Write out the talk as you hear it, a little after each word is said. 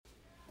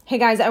Hey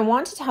guys, I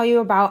want to tell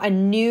you about a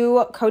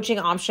new coaching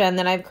option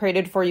that I've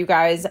created for you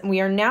guys. We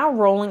are now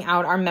rolling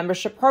out our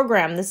membership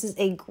program. This is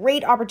a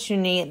great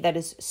opportunity that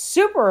is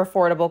super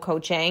affordable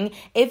coaching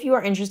if you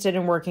are interested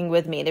in working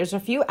with me. There's a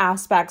few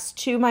aspects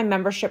to my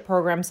membership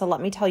program, so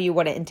let me tell you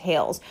what it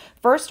entails.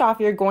 First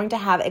off, you're going to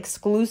have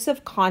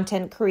exclusive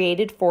content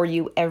created for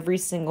you every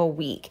single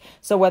week.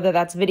 So whether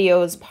that's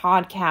videos,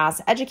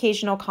 podcasts,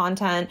 educational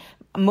content,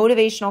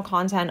 motivational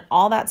content,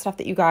 all that stuff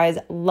that you guys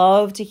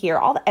love to hear,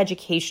 all the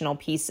educational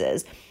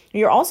pieces.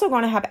 You're also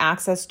going to have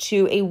access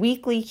to a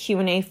weekly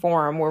Q&A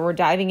forum where we're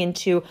diving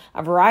into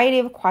a variety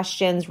of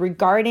questions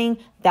regarding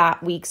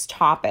that week's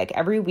topic.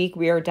 Every week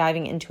we are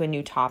diving into a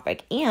new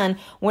topic. And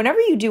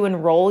whenever you do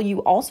enroll, you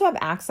also have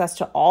access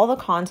to all the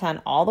content,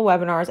 all the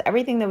webinars,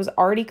 everything that was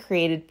already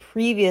created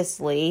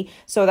previously.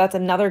 So that's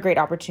another great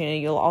opportunity.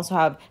 You'll also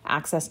have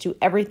access to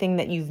everything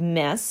that you've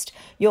missed.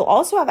 You'll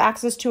also have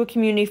access to a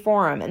community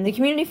forum. And the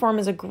community forum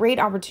is a great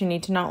opportunity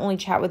to not only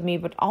chat with me,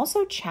 but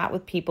also chat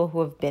with people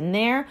who have been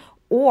there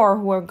or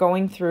who are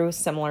going through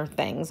similar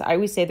things. I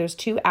always say there's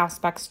two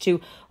aspects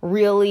to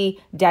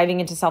really diving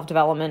into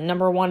self-development.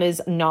 Number one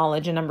is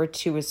knowledge, and number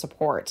two is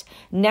support.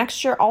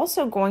 Next, you're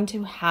also going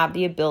to have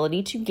the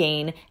ability to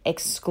gain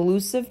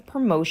exclusive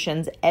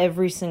promotions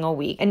every single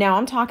week. And now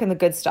I'm talking the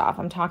good stuff.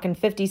 I'm talking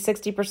 50,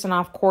 60%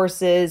 off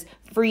courses,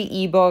 free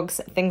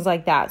ebooks, things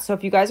like that. So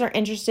if you guys are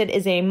interested,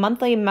 is a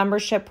monthly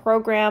membership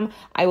program.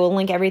 I will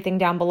link everything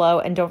down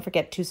below, and don't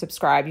forget to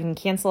subscribe. You can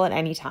cancel at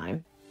any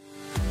time.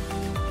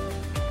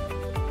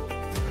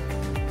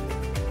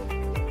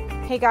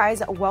 Hey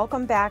guys,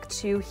 welcome back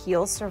to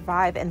Heal,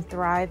 Survive, and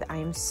Thrive. I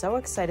am so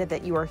excited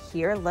that you are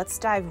here. Let's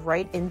dive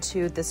right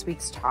into this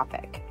week's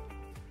topic.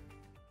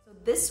 So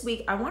this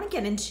week, I want to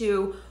get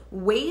into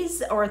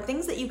ways or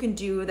things that you can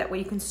do that way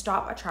you can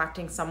stop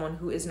attracting someone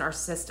who is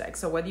narcissistic.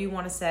 So whether you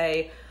want to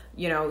say,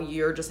 you know,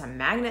 you're just a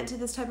magnet to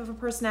this type of a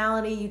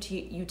personality,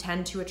 you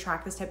tend to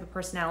attract this type of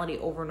personality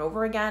over and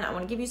over again. I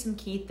want to give you some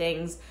key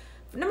things.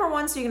 Number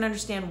one, so you can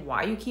understand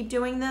why you keep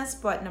doing this,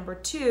 but number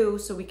two,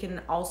 so we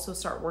can also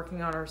start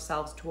working on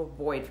ourselves to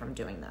avoid from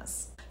doing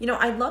this. You know,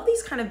 I love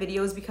these kind of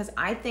videos because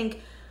I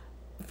think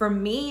for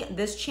me,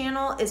 this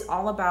channel is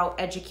all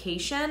about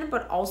education,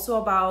 but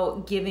also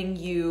about giving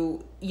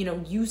you,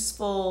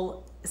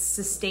 useful,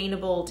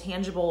 sustainable,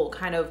 tangible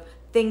kind of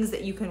things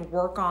that you can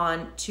work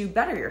on to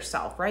better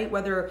yourself, right?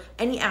 Whether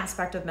any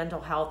aspect of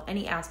mental health,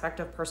 any aspect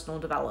of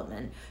personal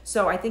development.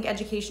 So I think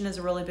education is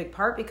a really big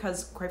part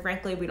because quite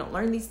frankly, we don't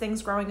learn these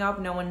things growing up.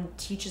 No one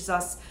teaches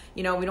us,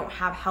 we don't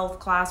have health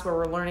class where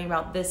we're learning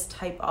about this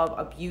type of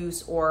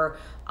abuse or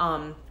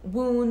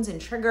wounds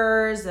and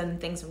triggers and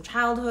things from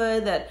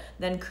childhood that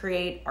then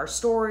create our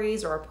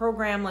stories or our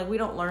program. Like we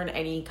don't learn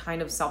any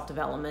kind of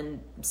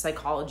self-development,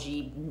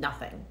 psychology,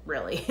 nothing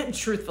really,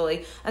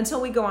 truthfully,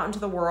 until we go out into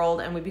the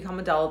world and we become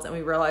adults and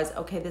we realize,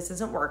 okay, this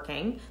isn't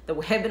working. The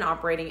way I've been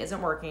operating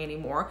isn't working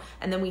anymore.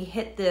 And then we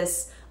hit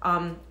this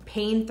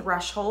pain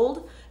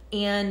threshold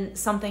and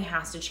something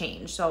has to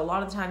change. So a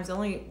lot of the times the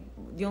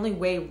only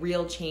way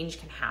real change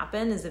can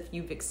happen is if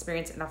you've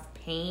experienced enough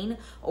pain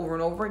over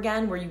and over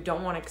again where you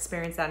don't want to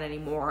experience that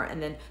anymore,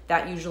 and then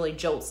that usually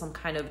jolts some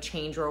kind of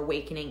change or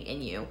awakening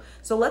in you.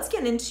 So let's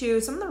get into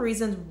some of the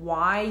reasons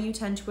why you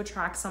tend to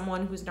attract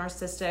someone who's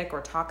narcissistic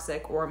or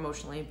toxic or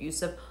emotionally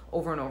abusive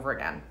over and over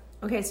again.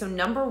 Okay, so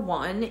number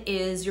one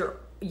is you're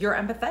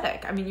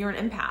empathetic. I mean, you're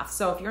an empath.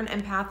 So if you're an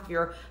empath, if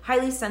you're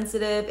highly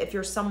sensitive, if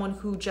you're someone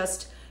who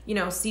just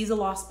sees a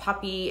lost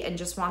puppy and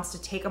just wants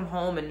to take them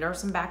home and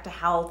nurse them back to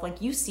health.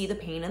 Like you see the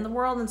pain in the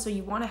world, and so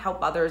you want to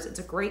help others. It's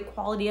a great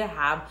quality to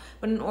have,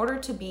 but in order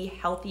to be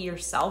healthy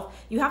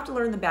yourself, you have to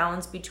learn the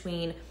balance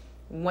between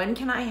when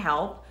can I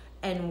help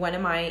and when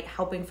am I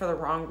helping for the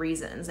wrong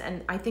reasons.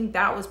 And I think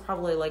that was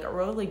probably like a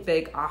really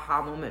big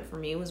aha moment for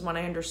me, was when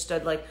I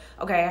understood like,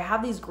 okay, I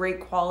have these great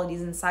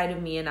qualities inside of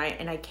me and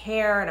I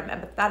care and I'm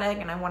empathetic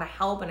and I want to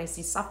help and I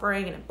see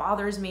suffering and it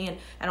bothers me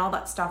and all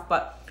that stuff.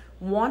 But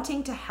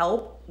wanting to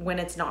help when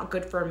it's not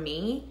good for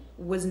me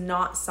was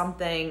not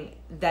something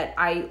that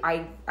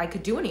I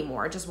could do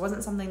anymore. It just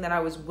wasn't something that I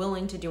was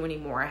willing to do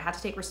anymore. I had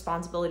to take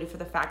responsibility for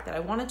the fact that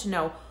I wanted to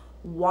know,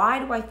 why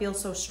do I feel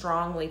so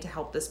strongly to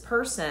help this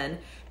person?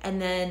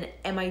 And then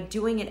am I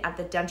doing it at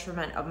the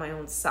detriment of my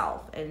own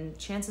self? And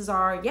chances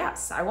are,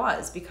 yes, I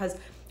was, because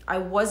I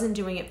wasn't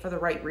doing it for the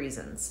right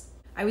reasons.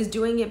 I was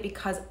doing it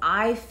because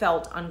I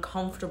felt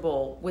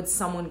uncomfortable with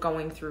someone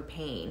going through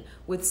pain,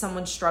 with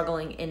someone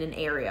struggling in an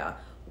area,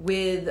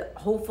 with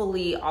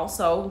hopefully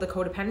also the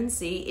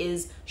codependency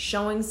is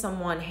showing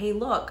someone, hey,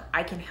 look,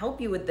 I can help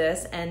you with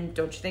this. And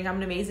don't you think I'm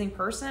an amazing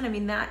person? I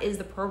mean, that is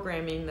the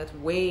programming that's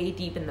way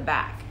deep in the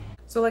back.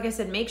 So like I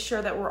said, make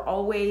sure that we're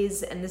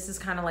always, and this is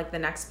kind of like the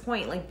next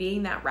point, like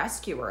being that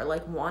rescuer,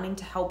 like wanting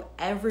to help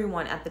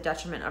everyone at the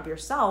detriment of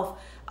yourself.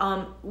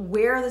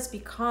 Where this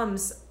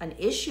becomes an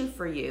issue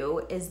for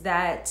you is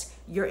that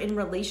you're in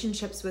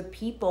relationships with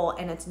people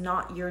and it's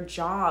not your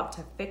job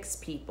to fix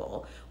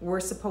people. We're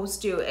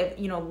supposed to, if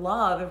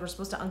we're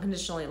supposed to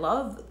unconditionally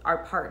love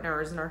our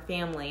partners and our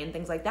family and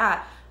things like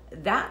that,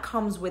 that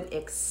comes with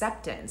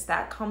acceptance.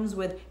 That comes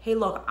with, hey,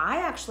 look, I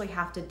actually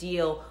have to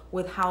deal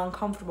with how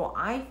uncomfortable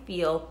I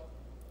feel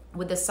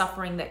with the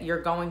suffering that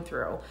you're going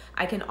through.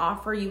 I can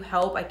offer you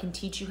help, I can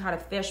teach you how to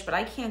fish, but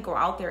I can't go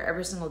out there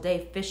every single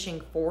day fishing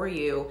for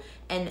you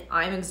and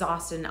I'm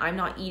exhausted and I'm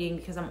not eating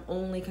because I'm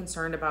only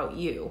concerned about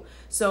you.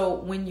 So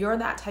when you're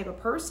that type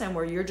of person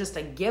where you're just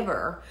a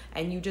giver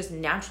and you just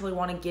naturally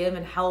want to give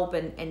and help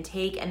and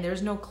take, and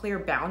there's no clear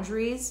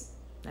boundaries,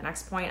 the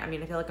next point, I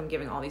mean, I feel like I'm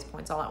giving all these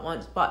points all at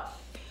once, but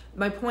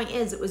my point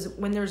is, it was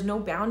when there's no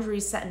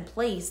boundaries set in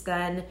place,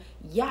 then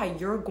yeah,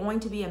 you're going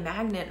to be a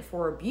magnet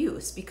for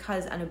abuse,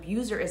 because an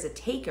abuser is a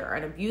taker.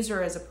 An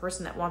abuser is a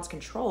person that wants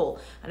control.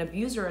 An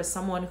abuser is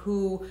someone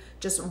who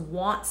just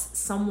wants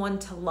someone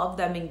to love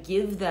them and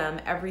give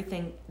them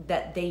everything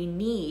that they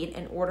need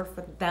in order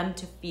for them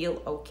to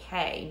feel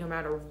okay, no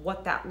matter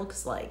what that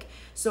looks like.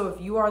 So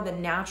if you are the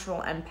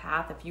natural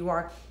empath, if you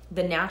are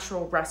the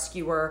natural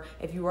rescuer,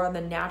 if you are the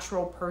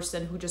natural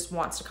person who just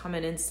wants to come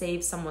in and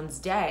save someone's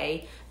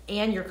day,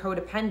 and you're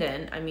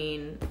codependent, I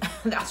mean,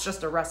 that's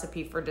just a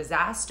recipe for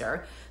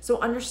disaster. So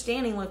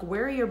understanding, like,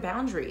 where are your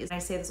boundaries? And I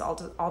say this all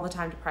the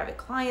time to private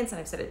clients, and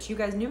I've said it to you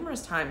guys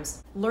numerous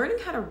times. Learning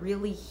how to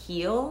really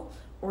heal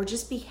or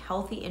just be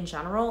healthy in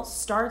general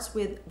starts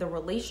with the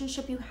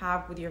relationship you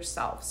have with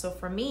yourself. So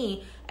for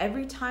me,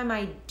 every time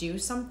I do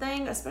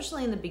something,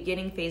 especially in the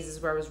beginning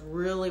phases where I was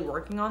really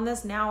working on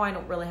this, now I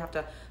don't really have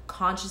to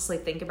consciously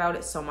think about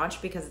it so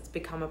much because it's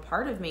become a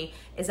part of me,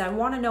 is I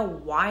want to know,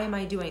 why am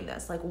I doing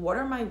this? Like, what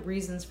are my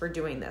reasons for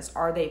doing this?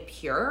 Are they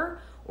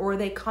pure, or are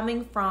they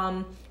coming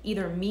from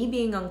either me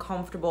being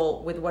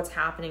uncomfortable with what's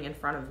happening in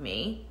front of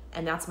me,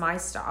 and that's my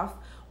stuff,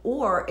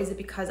 or is it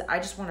because I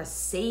just want to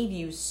save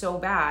you so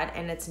bad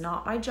and it's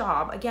not my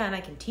job? Again,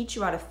 I can teach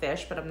you how to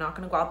fish, but I'm not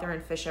going to go out there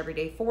and fish every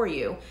day for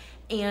you.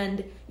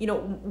 And, you know,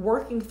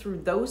 working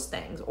through those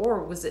things.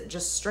 Or was it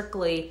just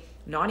strictly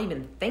not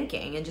even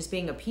thinking and just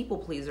being a people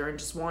pleaser and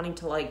just wanting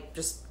to, like,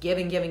 just give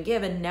and give and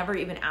give and never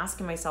even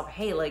asking myself,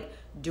 hey, like,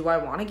 do I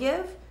want to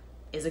give?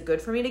 Is it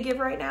good for me to give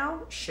right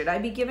now? Should I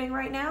be giving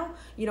right now?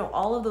 You know,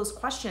 all of those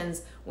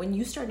questions, when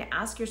you start to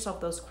ask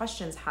yourself those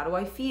questions, how do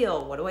I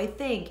feel? What do I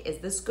think? Is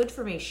this good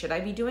for me? Should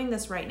I be doing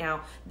this right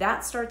now?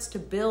 That starts to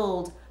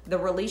build the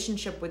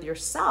relationship with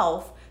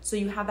yourself. So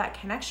you have that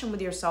connection with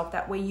yourself.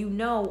 That way, you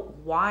know,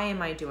 why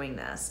am I doing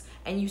this?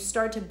 And you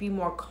start to be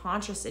more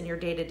conscious in your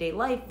day-to-day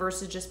life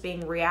versus just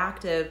being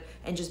reactive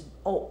and just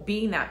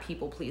being that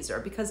people pleaser.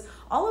 Because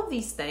all of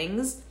these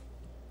things,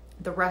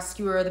 the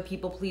rescuer, the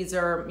people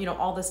pleaser, you know,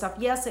 all this stuff,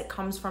 yes, it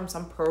comes from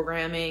some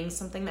programming,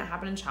 something that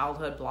happened in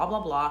childhood, blah, blah,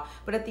 blah.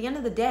 But at the end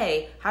of the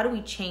day, how do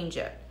we change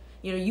it?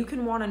 You know, you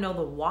can want to know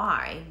the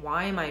why.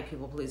 Why am I a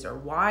people pleaser?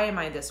 Why am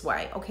I this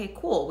way? Okay,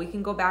 cool. We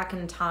can go back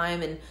in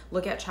time and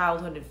look at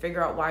childhood and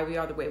figure out why we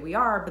are the way we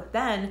are. But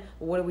then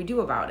what do we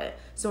do about it?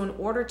 So in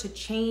order to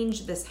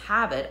change this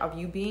habit of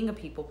you being a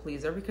people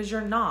pleaser, because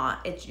you're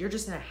not, you're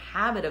just in a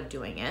habit of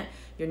doing it.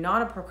 You're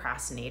not a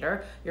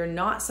procrastinator. You're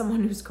not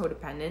someone who's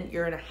codependent.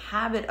 You're in a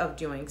habit of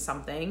doing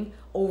something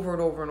over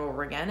and over and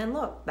over again. And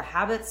look, the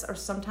habits are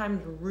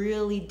sometimes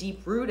really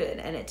deep rooted,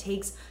 and it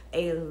takes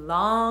a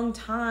long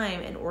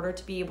time in order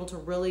to be able to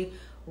really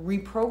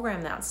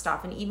reprogram that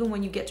stuff. And even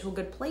when you get to a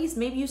good place,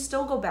 maybe you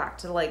still go back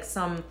to, like,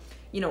 some,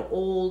 you know,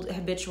 old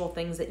habitual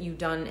things that you've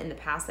done in the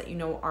past that you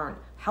know aren't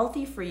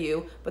healthy for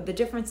you. But the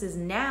difference is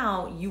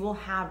now you will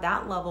have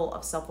that level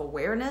of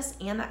self-awareness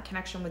and that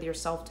connection with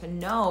yourself to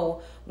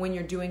know when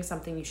you're doing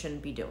something you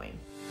shouldn't be doing.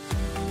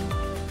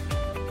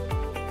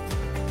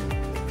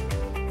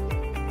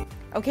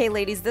 Okay,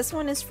 ladies, this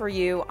one is for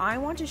you. I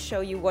want to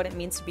show you what it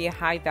means to be a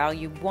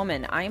high-value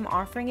woman. I am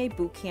offering a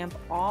boot camp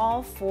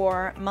all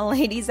for my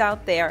ladies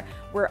out there,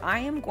 where I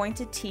am going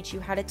to teach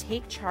you how to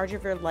take charge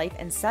of your life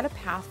and set a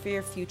path for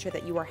your future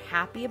that you are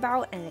happy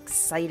about and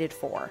excited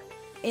for.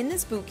 In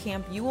this boot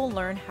camp, you will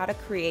learn how to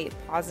create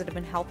positive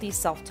and healthy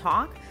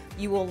self-talk.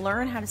 You will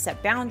learn how to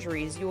set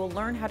boundaries. You will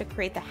learn how to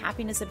create the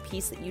happiness and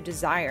peace that you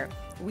desire.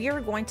 We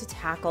are going to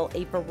tackle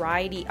a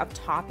variety of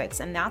topics,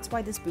 and that's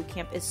why this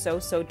bootcamp is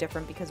so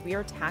different, because we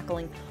are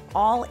tackling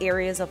all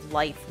areas of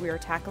life. We are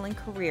tackling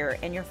career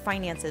and your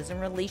finances and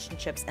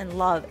relationships and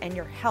love and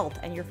your health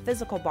and your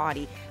physical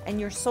body and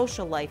your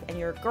social life and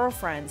your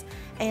girlfriends.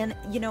 And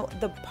you know,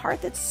 the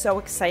part that's so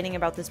exciting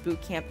about this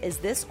bootcamp is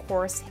this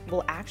course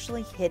will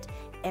actually hit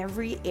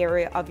every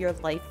area of your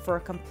life for a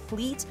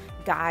complete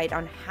guide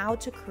on how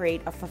to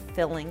create a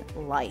fulfilling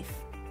life.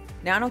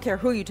 Now, I don't care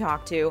who you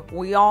talk to,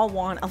 we all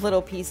want a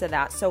little piece of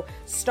that. So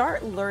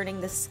start learning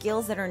the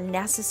skills that are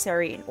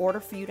necessary in order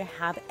for you to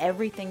have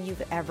everything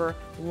you've ever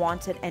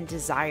wanted and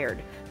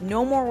desired.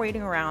 No more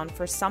waiting around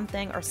for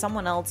something or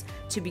someone else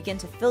to begin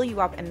to fill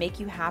you up and make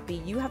you happy.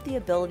 You have the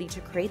ability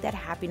to create that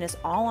happiness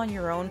all on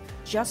your own,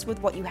 just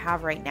with what you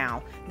have right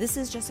now. This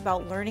is just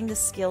about learning the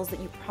skills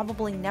that you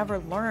probably never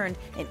learned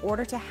in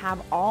order to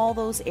have all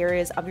those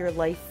areas of your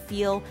life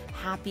feel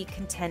happy,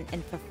 content,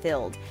 and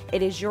fulfilled.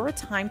 It is your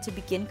time to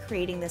begin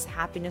creating this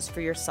happiness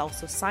for yourself.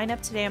 So sign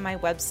up today on my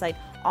website.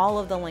 All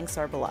of the links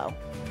are below.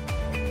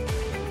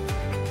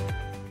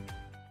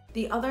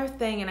 The other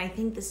thing, and I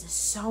think this is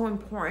so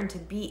important to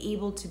be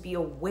able to be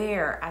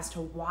aware as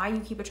to why you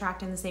keep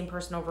attracting the same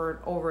person over and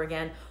over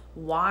again,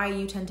 why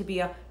you tend to be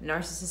a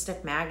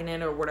narcissistic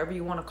magnet or whatever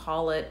you want to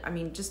call it. I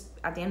mean, just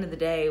at the end of the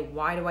day,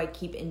 why do I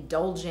keep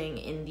indulging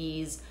in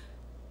these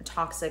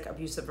toxic,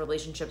 abusive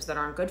relationships that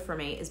aren't good for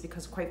me? Is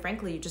because, quite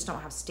frankly, you just don't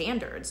have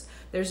standards.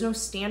 There's no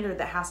standard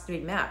that has to be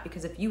met,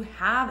 because if you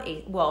have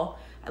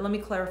let me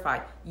clarify,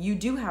 you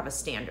do have a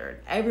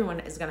standard. Everyone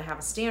is going to have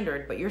a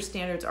standard, but your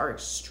standards are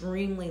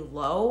extremely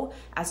low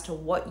as to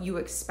what you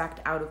expect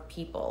out of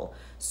people.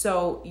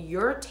 So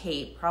your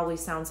tape probably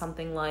sounds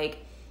something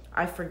like,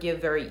 I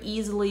forgive very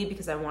easily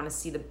because I want to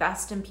see the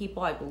best in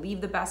people. I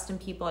believe the best in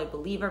people. I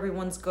believe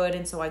everyone's good.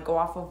 And so I go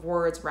off of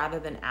words rather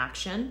than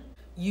action.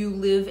 You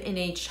live in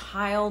a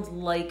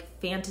childlike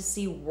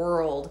fantasy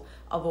world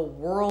of a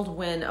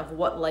whirlwind of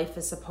what life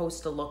is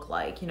supposed to look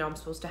like. You know, I'm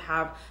supposed to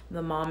have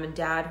the mom and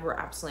dad who are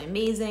absolutely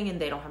amazing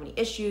and they don't have any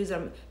issues.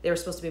 They were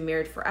supposed to be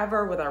married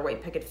forever with our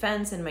white picket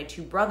fence and my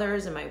 2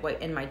 brothers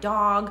and my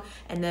dog.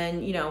 And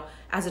then, you know,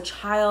 as a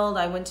child,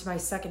 I went to my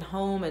second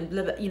home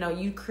and, you know,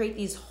 you create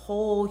these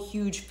whole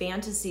huge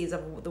fantasies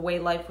of the way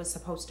life was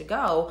supposed to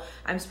go.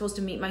 I'm supposed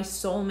to meet my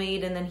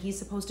soulmate and then he's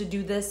supposed to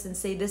do this and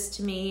say this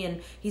to me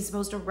and he's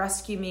supposed to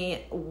rescue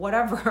me,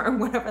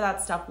 whatever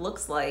that stuff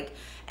looks like.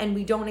 And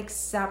we don't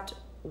accept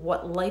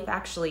what life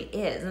actually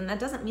is. And that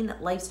doesn't mean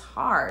that life's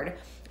hard.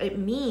 It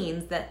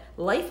means that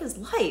life is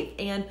life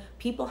and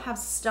people have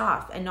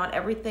stuff and not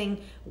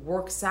everything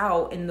works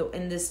out in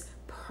this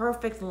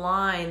perfect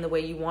line the way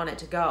you want it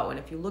to go. And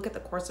if you look at the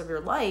course of your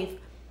life,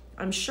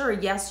 I'm sure,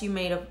 yes, you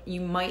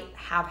might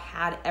have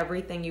had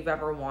everything you've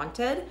ever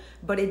wanted,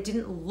 but it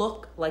didn't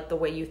look like the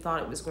way you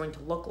thought it was going to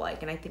look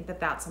like. And I think that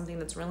that's something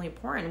that's really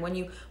important.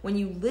 When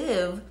you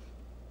live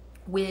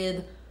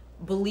with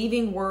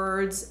believing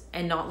words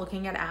and not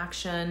looking at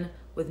action,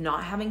 with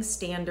not having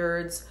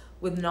standards,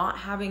 with not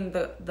having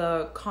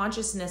the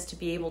consciousness to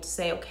be able to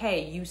say,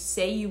 okay, you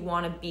say you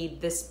want to be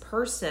this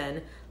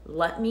person,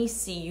 let me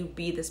see you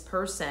be this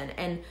person,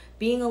 and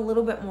being a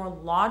little bit more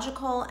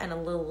logical and a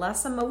little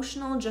less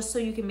emotional, just so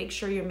you can make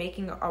sure you're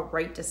making a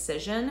right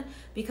decision.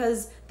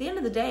 Because at the end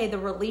of the day, the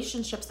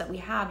relationships that we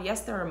have,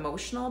 yes, they're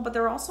emotional, but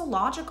they're also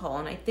logical.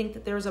 And I think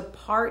that there's a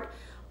part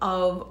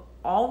of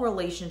all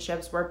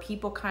relationships where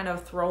people kind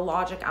of throw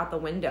logic out the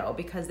window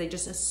because they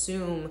just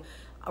assume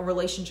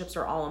relationships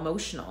are all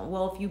emotional.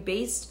 Well, if you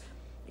based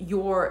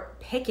your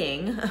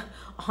picking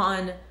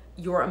on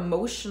your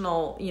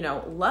emotional,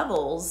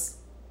 levels,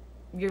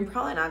 you're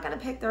probably not going to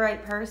pick the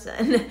right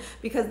person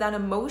because that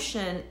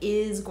emotion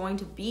is going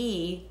to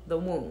be the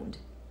wound.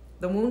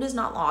 The wound is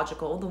not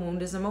logical, the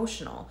wound is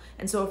emotional.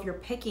 And so if you're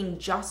picking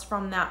just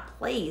from that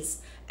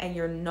place and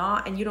you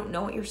don't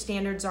know what your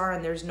standards are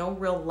and there's no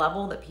real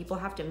level that people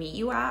have to meet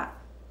you at,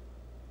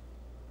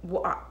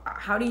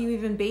 how do you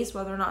even base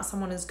whether or not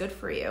someone is good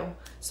for you?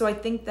 So I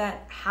think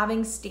that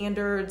having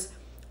standards,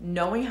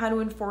 knowing how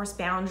to enforce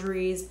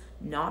boundaries,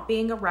 not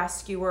being a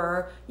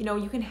rescuer,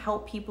 you can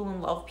help people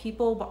and love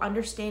people, but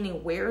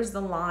understanding where's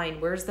the line,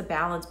 where's the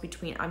balance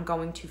between I'm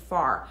going too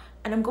far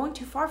and I'm going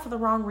too far for the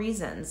wrong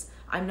reasons.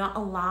 I'm not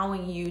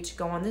allowing you to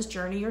go on this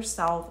journey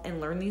yourself and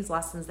learn these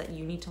lessons that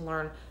you need to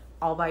learn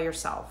all by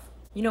yourself.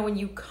 When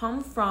you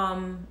come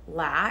from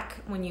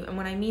lack, and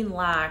when I mean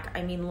lack,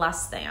 I mean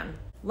less than.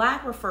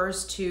 Lack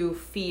refers to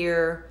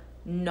fear,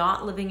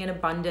 not living in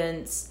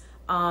abundance,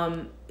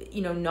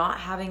 not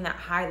having that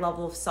high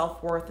level of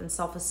self-worth and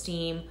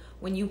self-esteem.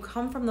 When you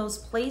come from those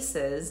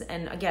places,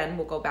 and again,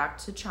 we'll go back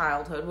to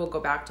childhood, we'll go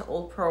back to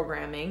old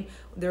programming,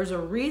 there's a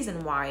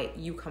reason why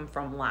you come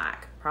from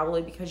lack.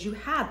 Probably because you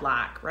had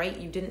lack, right?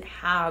 You didn't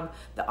have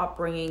the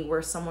upbringing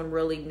where someone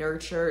really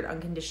nurtured,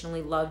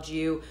 unconditionally loved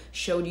you,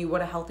 showed you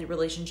what a healthy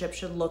relationship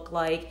should look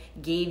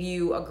like, gave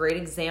you a great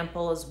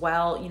example as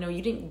well.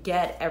 You didn't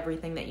get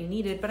everything that you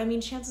needed, but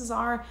chances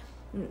are,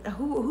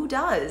 who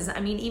does?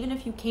 Even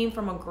if you came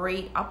from a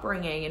great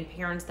upbringing and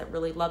parents that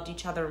really loved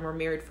each other and were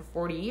married for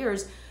 40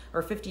 years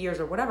or 50 years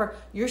or whatever,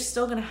 you're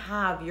still going to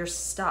have your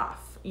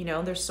stuff.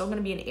 There's still going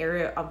to be an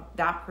area of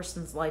that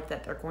person's life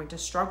that they're going to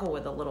struggle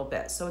with a little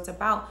bit. So it's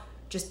about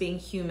just being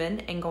human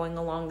and going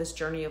along this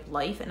journey of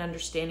life and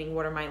understanding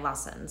what are my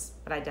lessons.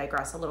 But I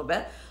digress a little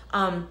bit.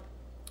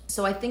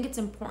 So I think it's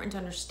important to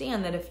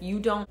understand that if you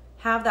don't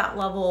have that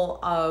level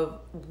of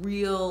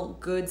real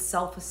good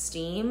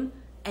self-esteem,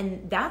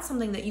 and that's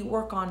something that you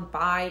work on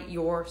by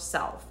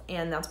yourself.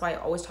 And that's why I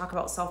always talk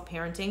about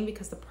self-parenting,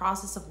 because the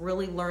process of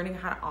really learning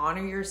how to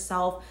honor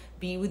yourself,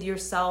 be with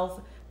yourself,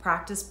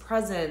 practice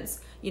presence,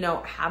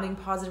 having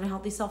positive and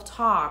healthy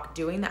self-talk,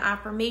 doing the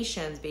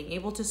affirmations, being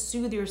able to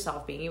soothe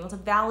yourself, being able to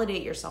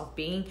validate yourself,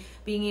 being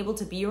able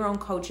to be your own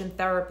coach and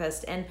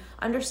therapist, and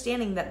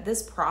understanding that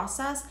this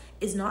process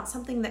is not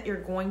something that you're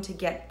going to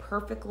get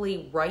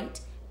perfectly right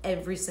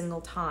every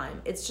single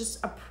time. It's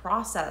just a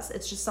process.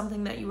 It's just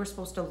something that you were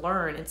supposed to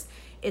learn.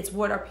 It's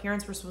what our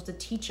parents were supposed to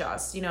teach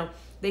us.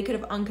 They could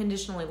have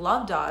unconditionally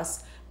loved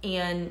us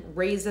and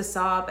raised us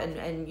up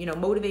and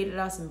motivated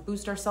us and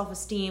boost our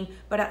self-esteem,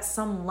 but at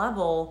some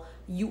level,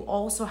 you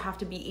also have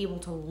to be able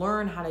to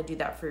learn how to do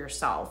that for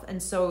yourself.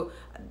 And so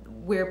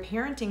where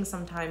parenting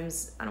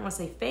sometimes, I don't want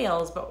to say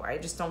fails, but I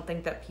just don't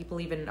think that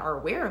people even are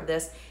aware of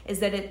this,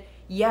 is that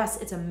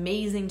yes, it's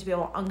amazing to be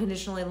able to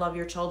unconditionally love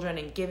your children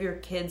and give your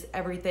kids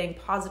everything,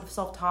 positive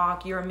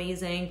self-talk, you're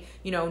amazing,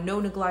 no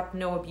neglect,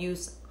 no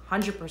abuse,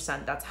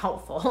 100% that's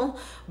helpful.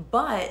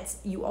 But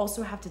you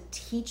also have to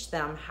teach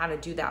them how to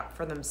do that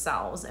for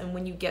themselves. And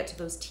when you get to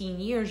those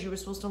teen years, you were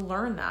supposed to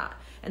learn that.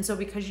 And so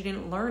because you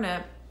didn't learn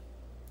it,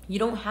 you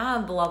don't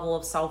have the level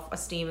of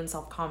self-esteem and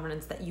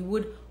self-confidence that you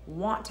would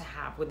want to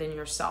have within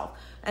yourself.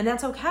 And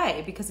that's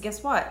okay, because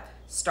guess what?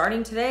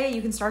 Starting today,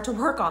 you can start to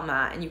work on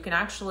that, and you can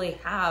actually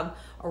have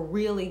a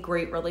really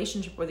great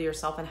relationship with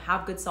yourself and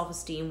have good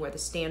self-esteem where the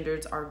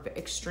standards are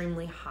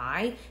extremely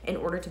high in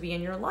order to be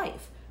in your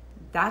life.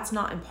 That's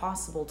not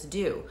impossible to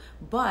do,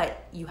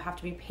 but you have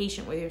to be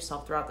patient with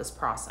yourself throughout this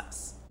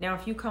process. Now,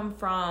 if you come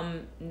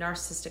from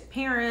narcissistic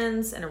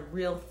parents and a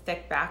real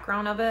thick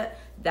background of it,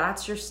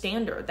 that's your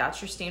standard.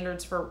 That's your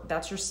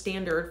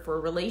standard for a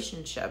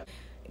relationship.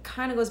 It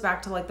kind of goes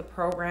back to like the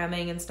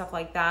programming and stuff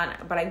like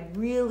that. But I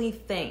really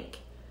think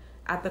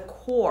at the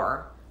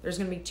core, there's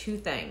going to be two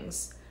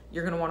things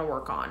you're going to want to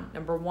work on.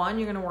 Number one,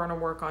 you're going to want to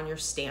work on your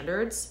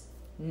standards,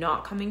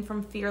 not coming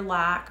from fear,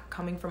 lack,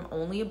 coming from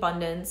only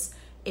abundance.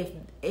 If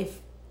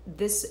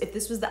this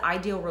was the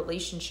ideal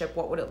relationship,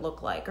 what would it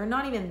look like? Or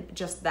not even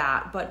just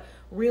that, but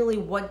really,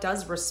 what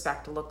does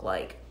respect look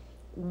like?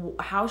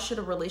 How should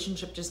a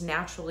relationship just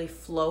naturally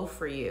flow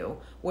for you?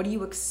 What do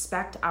you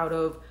expect out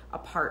of a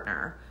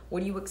partner? What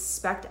do you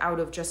expect out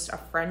of just a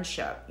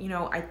friendship?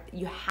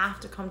 You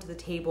have to come to the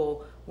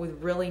table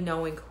with really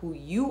knowing who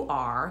you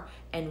are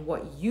and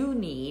what you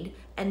need,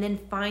 and then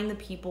find the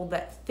people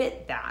that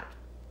fit that.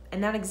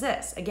 And that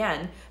exists.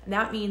 Again,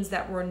 that means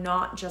that we're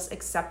not just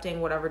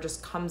accepting whatever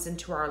just comes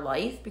into our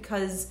life,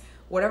 because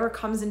whatever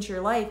comes into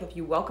your life, if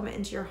you welcome it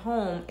into your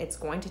home, it's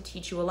going to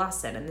teach you a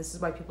lesson. And this is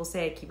why people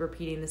say I keep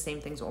repeating the same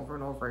things over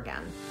and over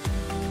again.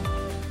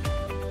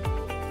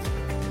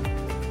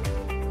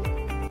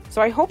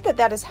 So I hope that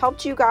has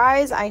helped you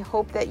guys. I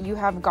hope that you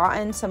have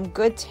gotten some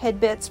good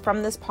tidbits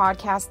from this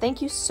podcast.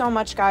 Thank you so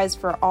much, guys,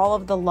 for all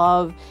of the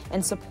love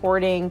and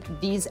supporting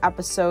these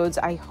episodes.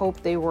 I hope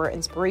they were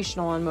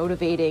inspirational and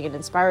motivating and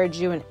inspired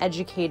you and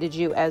educated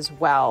you as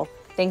well.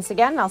 Thanks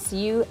again. I'll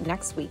see you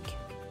next week.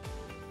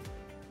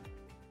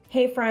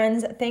 Hey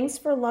friends, thanks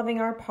for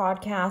loving our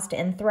podcast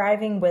and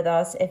thriving with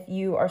us. If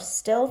you are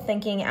still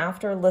thinking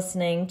after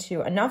listening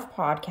to enough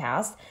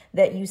podcasts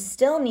that you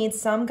still need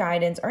some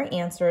guidance or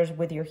answers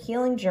with your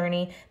healing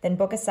journey, then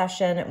book a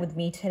session with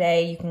me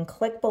today. You can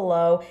click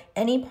below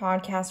any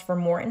podcast for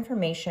more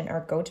information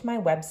or go to my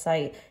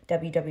website,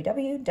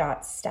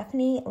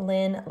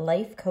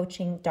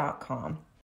 www.stephanielynnlifecoaching.com.